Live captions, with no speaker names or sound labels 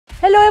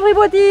Hello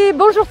everybody,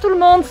 bonjour tout le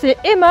monde, c'est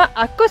Emma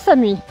à Koh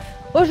Samui.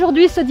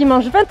 Aujourd'hui, ce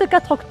dimanche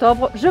 24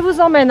 octobre, je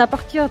vous emmène à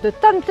partir de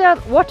Tanter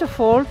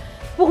Waterfall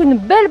pour une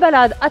belle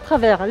balade à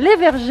travers les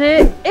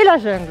vergers et la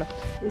jungle.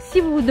 Et si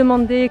vous vous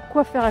demandez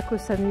quoi faire à Koh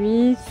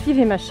Samui,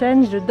 suivez ma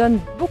chaîne, je donne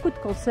beaucoup de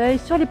conseils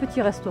sur les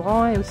petits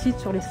restaurants et aussi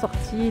sur les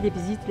sorties, les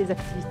visites, les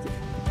activités.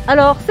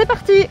 Alors, c'est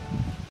parti!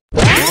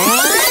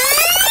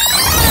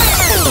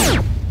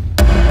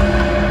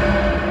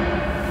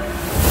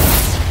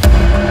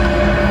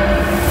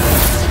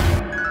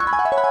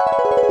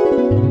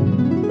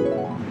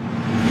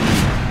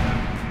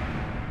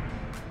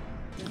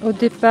 Au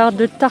départ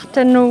de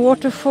Tanter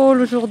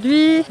Waterfall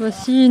aujourd'hui,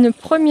 voici une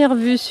première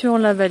vue sur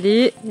la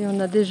vallée et on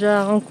a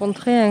déjà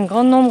rencontré un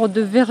grand nombre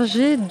de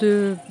vergers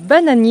de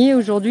bananiers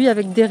aujourd'hui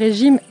avec des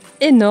régimes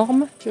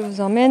énormes. Je vous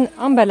emmène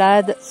en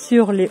balade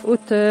sur les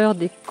hauteurs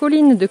des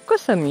collines de Koh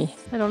Samui.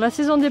 Alors la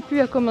saison des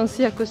pluies a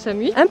commencé à Koh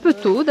Samui, un peu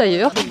tôt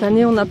d'ailleurs. Cette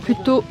année on a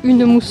plutôt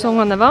une mousson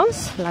en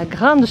avance. La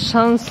grande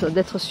chance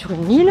d'être sur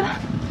une île,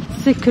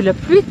 c'est que la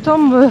pluie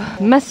tombe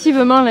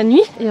massivement la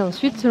nuit et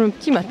ensuite le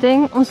petit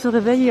matin on se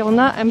réveille et on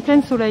a un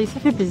plein soleil, ça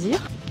fait plaisir.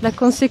 La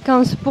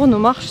conséquence pour nos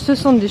marches, ce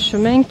sont des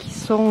chemins qui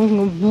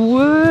sont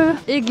boueux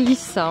et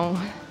glissants.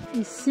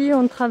 Ici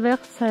on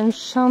traverse un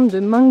champ de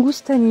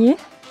mangoustaniers.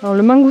 Alors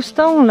le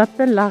mangoustan on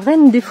l'appelle la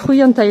reine des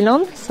fruits en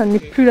Thaïlande, ça n'est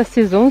plus la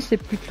saison, c'est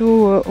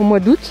plutôt au mois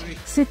d'août.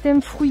 C'est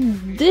un fruit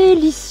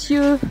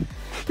délicieux,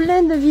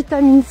 plein de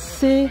vitamine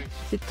C,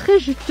 c'est très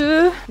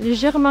juteux,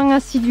 légèrement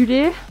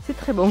acidulé, c'est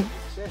très bon.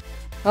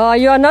 Oh,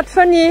 you are not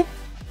funny.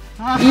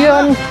 You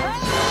are...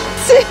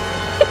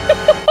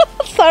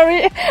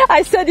 Sorry,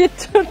 I said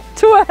it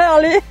too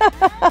early.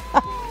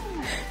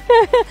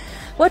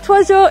 What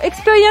was your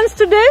experience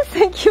today?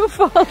 Thank you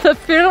for the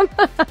film.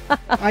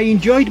 I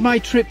enjoyed my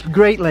trip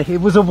greatly. It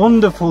was a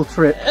wonderful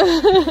trip.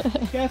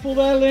 Careful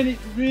there, Lynn.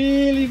 It's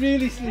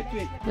really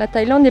slippy. La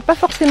Thaïlande n'est pas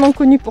forcément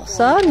connue pour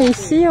ça, mais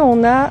ici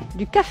on a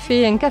du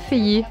café, un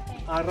caféier.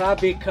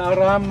 Arabica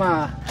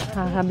Rama.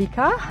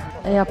 Arabica.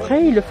 Et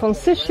après ils le font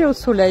sécher au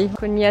soleil.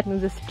 Cognac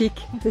nous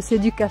explique que c'est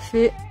du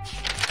café.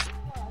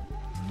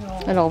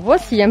 Alors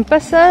voici un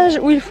passage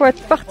où il faut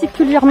être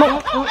particulièrement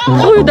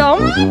prudent,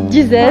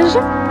 disais-je,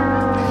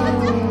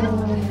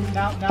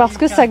 parce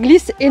que ça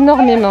glisse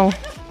énormément.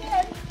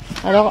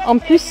 Alors en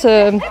plus,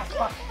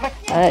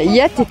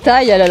 Yet et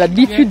Thaï, elle a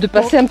l'habitude de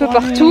passer un peu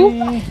partout.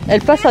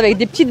 Elle passe avec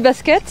des petites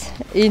baskets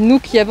et nous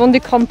qui avons des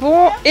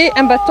crampons et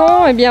un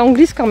bâton, eh bien on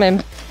glisse quand même.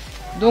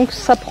 Donc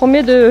ça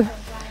promet de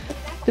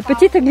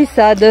petites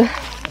glissades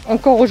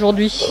encore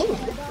aujourd'hui.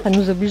 Ça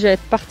nous oblige à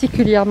être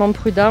particulièrement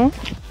prudents.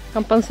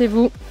 Qu'en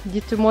pensez-vous?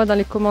 Dites-moi dans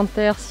les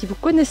commentaires si vous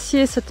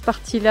connaissiez cette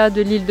partie-là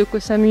de l'île de Koh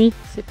Samui.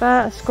 C'est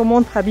pas ce qu'on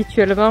montre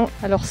habituellement.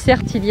 Alors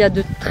certes, il y a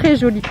de très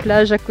jolies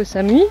plages à Koh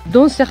Samui,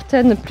 dont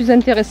certaines plus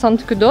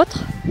intéressantes que d'autres.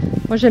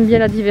 Moi j'aime bien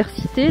la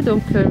diversité,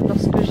 donc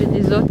lorsque j'ai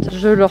des hôtes,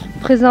 je leur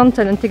présente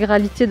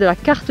l'intégralité de la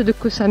carte de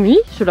Koh Samui.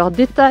 Je leur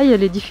détaille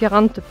les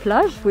différentes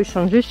plages. Vous pouvez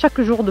changer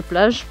chaque jour de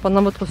plage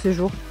pendant votre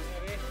séjour.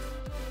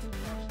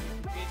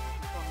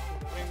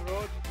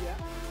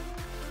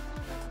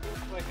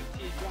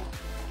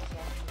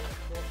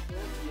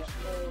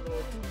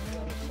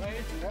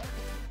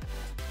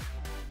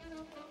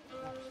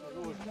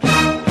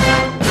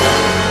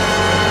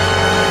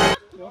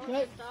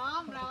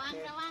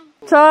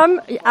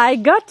 Tom, I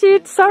got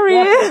it, sorry.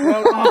 I'll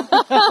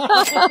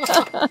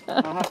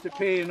have to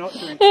pay you not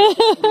to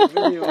include the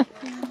video.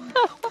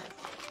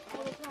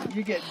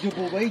 You get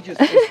double wages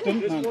for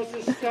stuntman.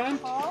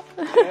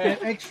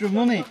 Extra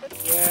money.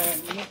 Yeah,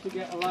 you have to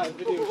get a live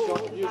video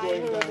shot of you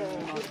going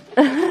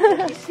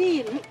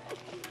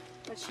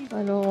down.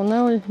 Alors on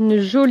a une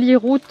jolie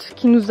route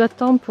qui nous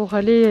attend pour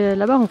aller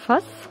là-bas en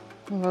face.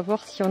 On va voir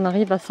si on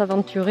arrive à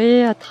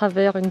s'aventurer à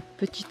travers une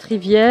petite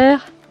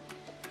rivière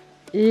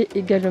et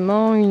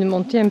également une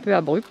montée un peu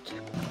abrupte.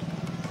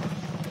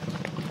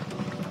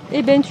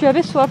 Eh ben tu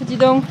avais soif, dis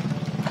donc.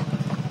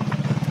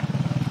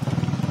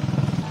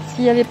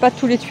 S'il n'y avait pas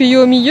tous les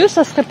tuyaux au milieu,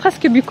 ça serait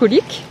presque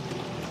bucolique.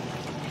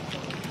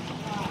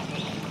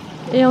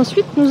 Et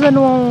ensuite nous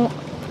allons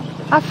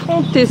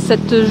affronter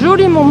cette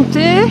jolie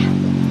montée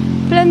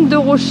pleine de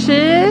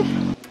rochers.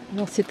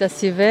 Alors c'est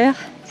assez vert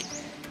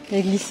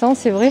et glissant,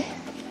 c'est vrai.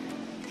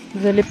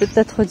 Vous allez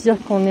peut-être dire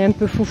qu'on est un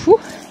peu foufou,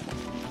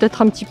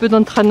 peut-être un petit peu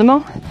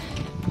d'entraînement,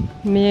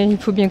 mais il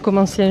faut bien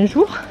commencer un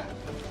jour.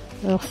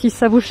 Alors si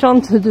ça vous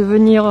chante de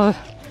venir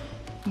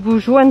vous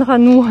joindre à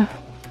nous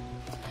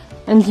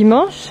un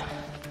dimanche,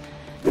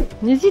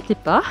 n'hésitez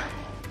pas.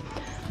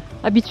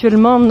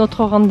 Habituellement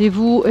notre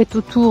rendez-vous est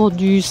autour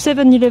du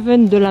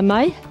 7-Eleven de la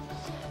Maille,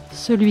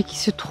 celui qui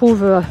se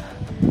trouve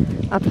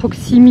à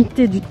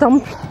proximité du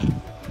temple.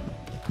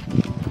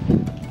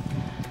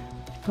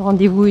 Le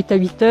rendez-vous est à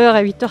 8 h, à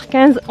 8 h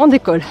 15 on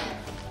décolle.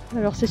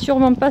 Alors c'est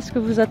sûrement pas ce que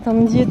vous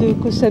attendiez de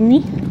Koh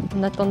Samui.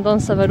 On a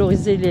tendance à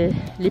valoriser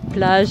les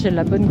plages et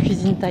la bonne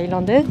cuisine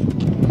thaïlandaise,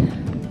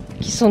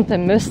 qui sont un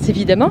must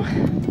évidemment.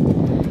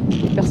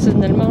 Et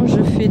personnellement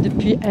je fais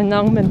depuis 1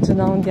 an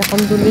maintenant des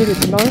randonnées le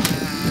dimanche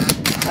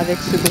avec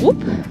ce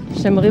groupe.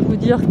 J'aimerais vous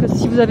dire que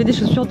si vous avez des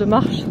chaussures de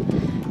marche,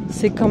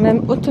 c'est quand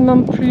même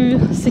hautement plus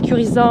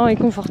sécurisant et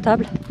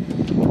confortable.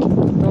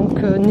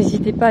 Donc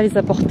n'hésitez pas à les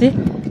apporter.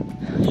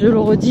 Je le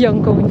redis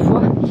encore une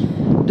fois,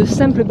 de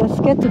simples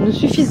baskets ne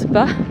suffisent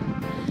pas.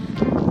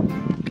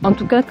 En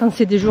tout cas quand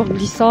c'est des jours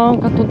glissants,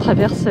 quand on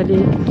traverse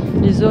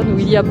les zones où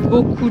il y a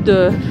beaucoup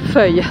de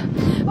feuilles.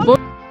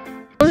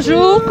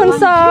 Bonjour, comme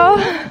ça.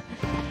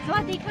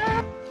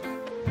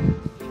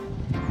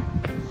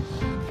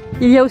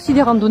 Il y a aussi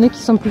des randonnées qui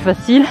sont plus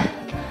faciles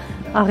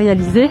à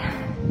réaliser.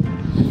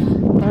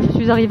 Quand je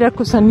suis arrivée à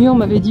Koh Samui, on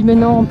m'avait dit mais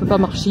non, on peut pas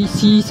marcher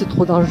ici, c'est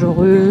trop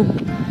dangereux,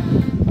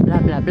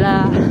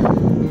 blablabla.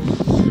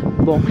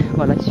 Bon,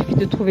 voilà, il suffit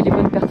de trouver les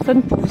bonnes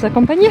personnes pour vous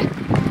accompagner.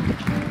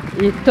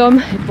 Et Tom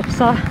est pour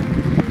ça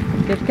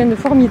quelqu'un de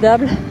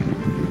formidable.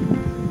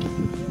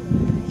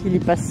 Il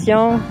est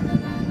patient.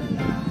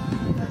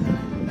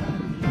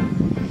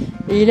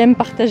 Et il aime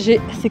partager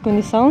ses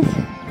connaissances.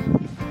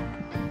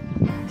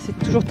 C'est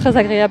toujours très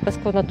agréable parce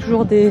qu'on a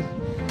toujours des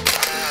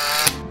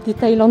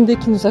Thaïlandais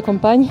qui nous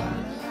accompagnent.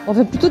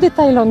 Enfin plutôt des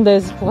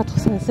Thaïlandaises pour être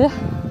sincère.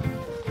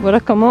 Voilà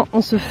comment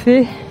on se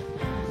fait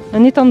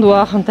un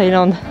étendoir en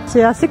Thaïlande.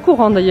 C'est assez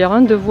courant d'ailleurs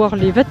de voir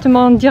les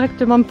vêtements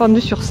directement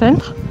pendus sur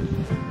cintre.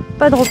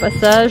 Pas de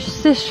repassage,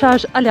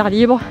 séchage à l'air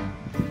libre.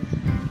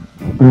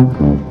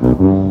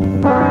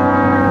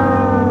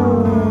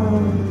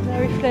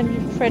 Very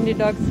friendly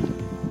dogs.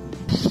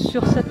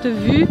 Sur cette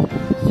vue,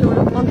 sur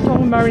le Pendant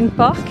Marine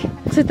Park,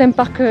 c'est un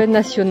parc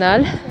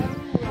national,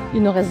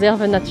 une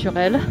réserve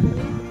naturelle.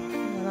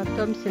 Voilà,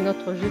 Tom, c'est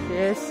notre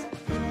GPS.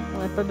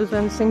 On n'a pas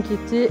besoin de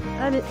s'inquiéter.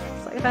 Allez,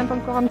 ça grimpe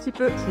encore un petit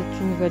peu.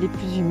 C'est une vallée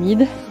plus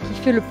humide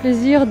qui fait le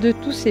plaisir de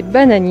tous ces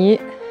bananiers.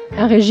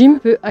 Un régime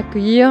peut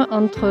accueillir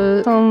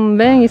entre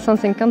 120 et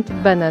 150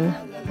 bananes.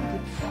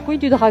 Des fruits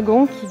du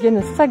dragon qui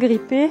viennent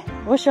s'agripper,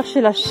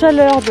 rechercher la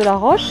chaleur de la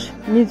roche,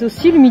 mais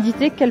aussi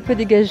l'humidité qu'elle peut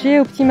dégager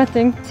au petit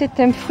matin. C'est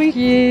un fruit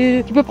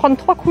qui peut prendre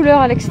 3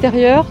 couleurs à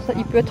l'extérieur.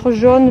 Il peut être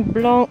jaune,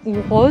 blanc ou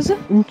rose.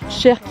 Une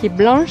chair qui est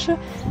blanche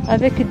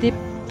avec des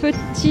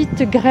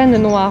petites graines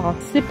noires.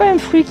 C'est pas un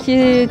fruit qui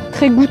est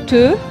très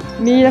goûteux,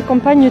 mais il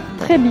accompagne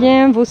très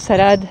bien vos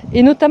salades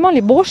et notamment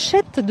les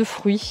brochettes de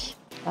fruits.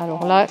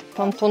 Alors là,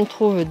 quand on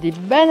trouve des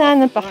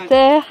bananes par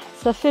terre,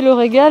 ça fait le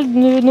régal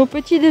de nos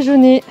petits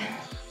déjeuners.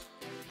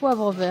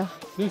 Poivre vert.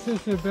 This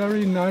is a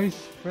very nice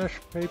fresh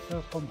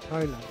paper from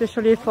Thailand.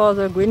 Especially for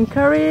the green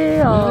curry.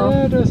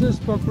 Yeah, this is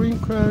for green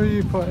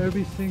curry, for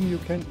everything you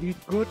can eat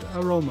good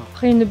aroma.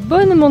 Après une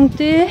bonne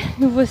montée,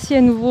 nous voici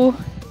à nouveau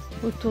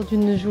autour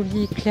d'une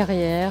jolie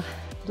clairière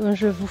dont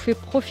je vous fais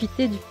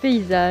profiter du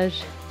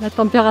paysage. La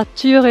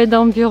température est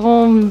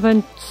d'environ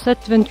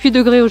 27-28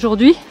 degrés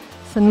aujourd'hui.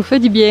 Ça nous fait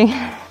du bien.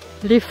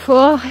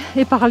 L'effort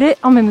est parlé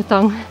en même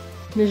temps.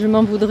 Mais je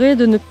m'en voudrais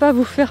de ne pas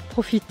vous faire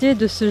profiter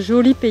de ce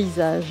joli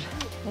paysage.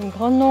 Un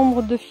grand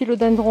nombre de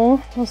philodendrons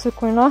dans ce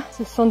coin-là.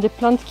 Ce sont des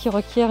plantes qui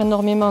requièrent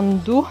énormément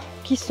d'eau,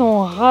 qui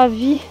sont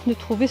ravis de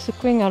trouver ce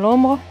coin à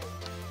l'ombre.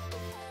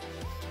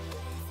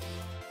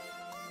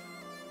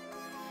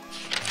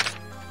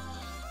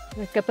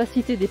 La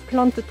capacité des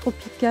plantes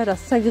tropicales à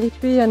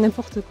s'agripper à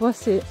n'importe quoi,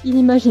 c'est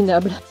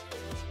inimaginable.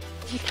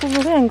 Vous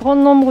trouverez un grand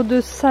nombre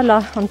de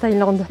salas en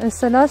Thaïlande. Un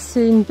sala,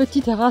 c'est une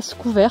petite terrasse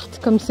couverte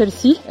comme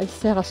celle-ci. Elle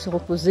sert à se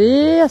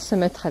reposer, à se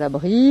mettre à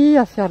l'abri,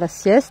 à faire la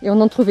sieste. Et on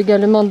en trouve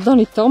également dans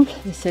les temples.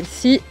 Et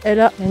celle-ci,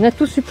 elle a un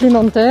atout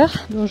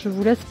supplémentaire dont je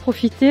vous laisse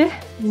profiter.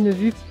 Une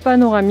vue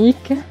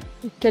panoramique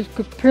et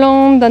quelques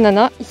plants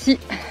d'ananas ici.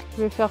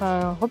 Je vais faire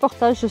un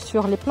reportage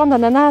sur les plants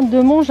d'ananas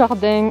de mon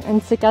jardin, un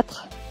de ces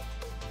 4.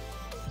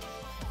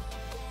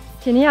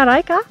 Tini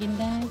araika?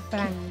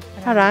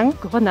 Parang,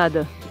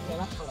 grenade.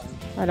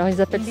 Alors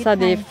ils appellent ça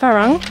des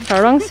farangs.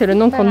 Farang, c'est le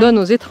nom qu'on donne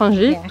aux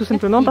étrangers, tout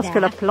simplement parce que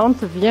la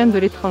plante vient de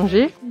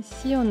l'étranger.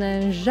 Ici on a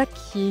un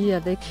jacquier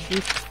avec des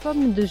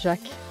pommes de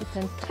jacques. C'est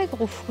un très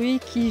gros fruit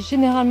qui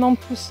généralement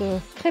pousse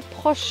très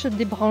proche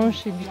des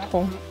branches et du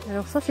tronc.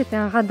 Alors ça c'est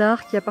un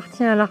radar qui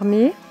appartient à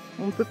l'armée.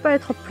 On ne peut pas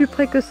être plus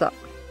près que ça.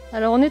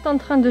 Alors on est en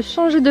train de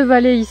changer de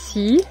vallée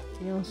ici.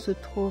 Et on se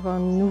trouve à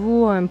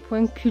nouveau à un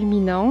point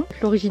culminant.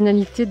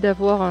 L'originalité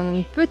d'avoir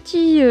un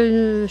petit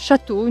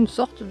château, une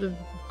sorte de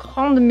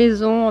grande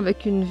maison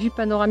avec une vue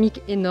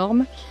panoramique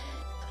énorme.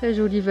 Très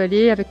jolie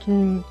vallée avec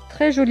une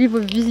très jolie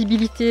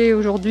visibilité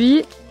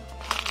aujourd'hui.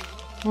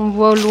 On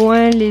voit au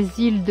loin les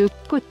îles de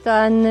Koh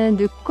Tan,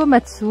 de Koh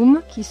Samui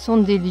qui sont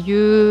des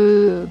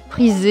lieux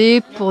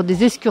prisés pour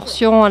des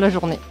excursions à la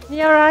journée.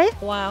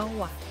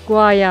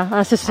 Guaya,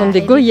 ah, ce sont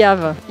des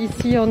goyaves.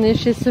 Ici on est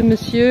chez ce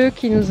monsieur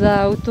qui nous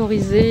a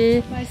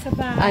autorisé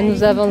à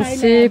nous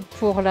avancer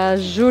pour la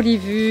jolie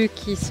vue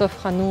qui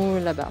s'offre à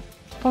nous là-bas.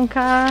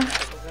 Ponka.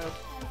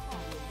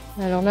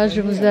 Alors là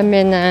je vous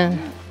amène à un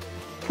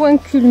point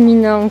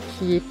culminant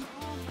qui est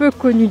peu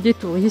connu des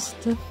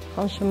touristes.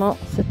 Franchement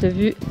cette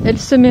vue elle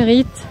se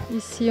mérite.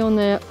 Ici on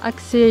a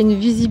accès à une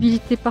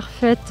visibilité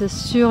parfaite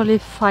sur les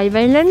 5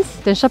 Islands.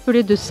 C'est un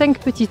chapelet de 5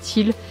 petites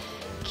îles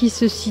qui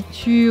se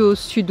situe au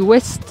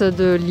sud-ouest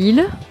de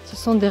l'île. Ce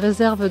sont des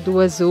réserves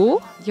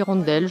d'oiseaux,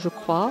 d'hirondelles je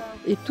crois.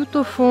 Et tout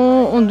au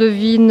fond, on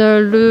devine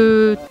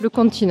le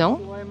continent.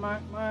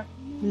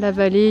 La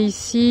vallée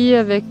ici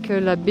avec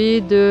la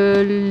baie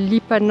de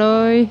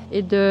Lipanoi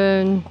et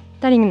de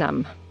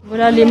Talingnam.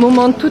 Voilà les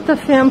moments tout à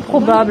fait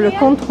improbables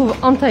qu'on trouve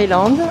en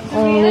Thaïlande.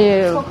 On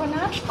est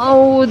en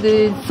haut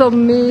des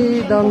sommets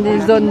dans des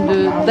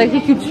zones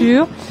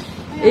d'agriculture.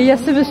 Et il y a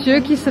ce monsieur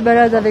qui se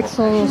balade avec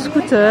son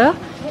scooter,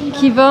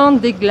 qui vend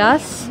des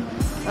glaces.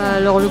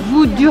 Alors le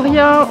goût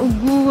durian ou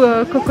goût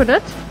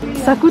coconut,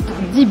 ça coûte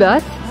 10 bahts.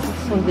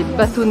 Ce sont des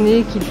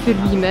bâtonnets qu'il fait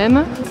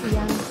lui-même.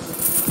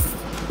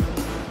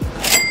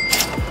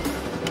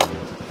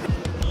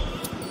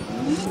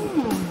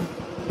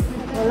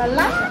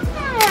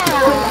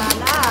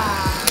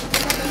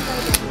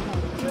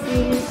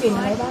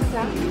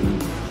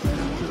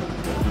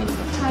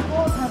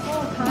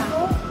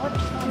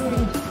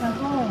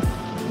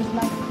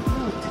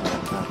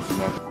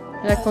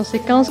 La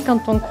conséquence, quand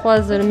on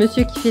croise le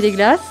monsieur qui fait les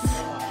glaces,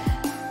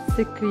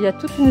 c'est qu'il y a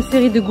toute une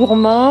série de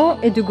gourmands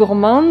et de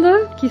gourmandes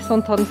qui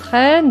sont en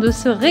train de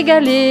se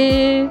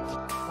régaler.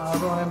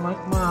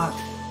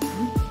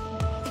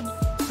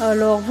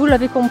 Alors, vous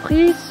l'avez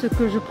compris, ce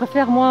que je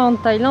préfère moi en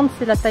Thaïlande,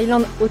 c'est la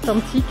Thaïlande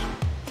authentique.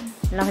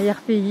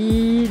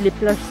 L'arrière-pays, les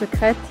plages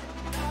secrètes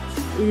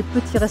et les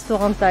petits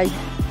restaurants thaï.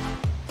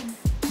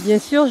 Bien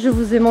sûr, je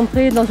vous ai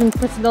montré dans une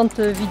précédente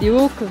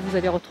vidéo que vous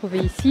allez retrouver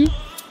ici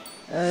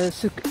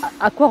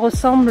à quoi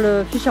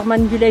ressemble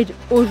Fisherman Village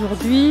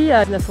aujourd'hui,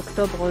 à 9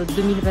 octobre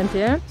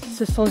 2021.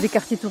 Ce sont des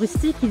quartiers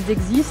touristiques, ils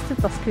existent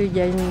parce qu'il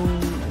y a une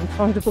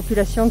frange de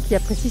population qui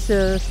apprécie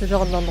ce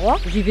genre d'endroit.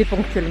 J'y vais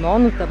ponctuellement,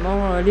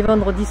 notamment les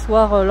vendredis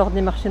soirs lors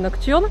des marchés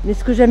nocturnes. Mais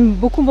ce que j'aime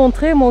beaucoup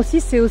montrer, moi aussi,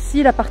 c'est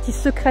aussi la partie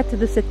secrète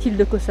de cette île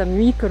de Koh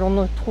Samui que l'on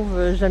ne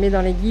trouve jamais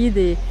dans les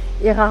guides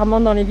et rarement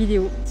dans les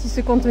vidéos. Si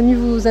ce contenu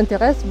vous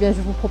intéresse, eh bien,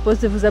 je vous propose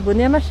de vous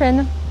abonner à ma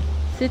chaîne.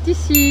 C'est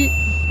ici.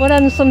 Voilà,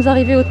 nous sommes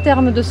arrivés au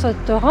terme de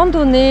cette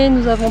randonnée.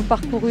 Nous avons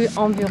parcouru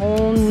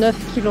environ 9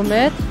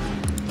 km,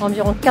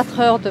 environ 4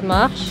 heures de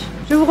marche.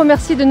 Je vous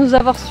remercie de nous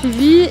avoir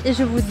suivis et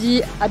je vous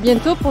dis à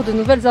bientôt pour de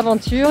nouvelles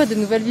aventures et de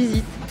nouvelles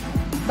visites.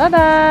 Bye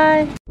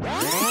bye!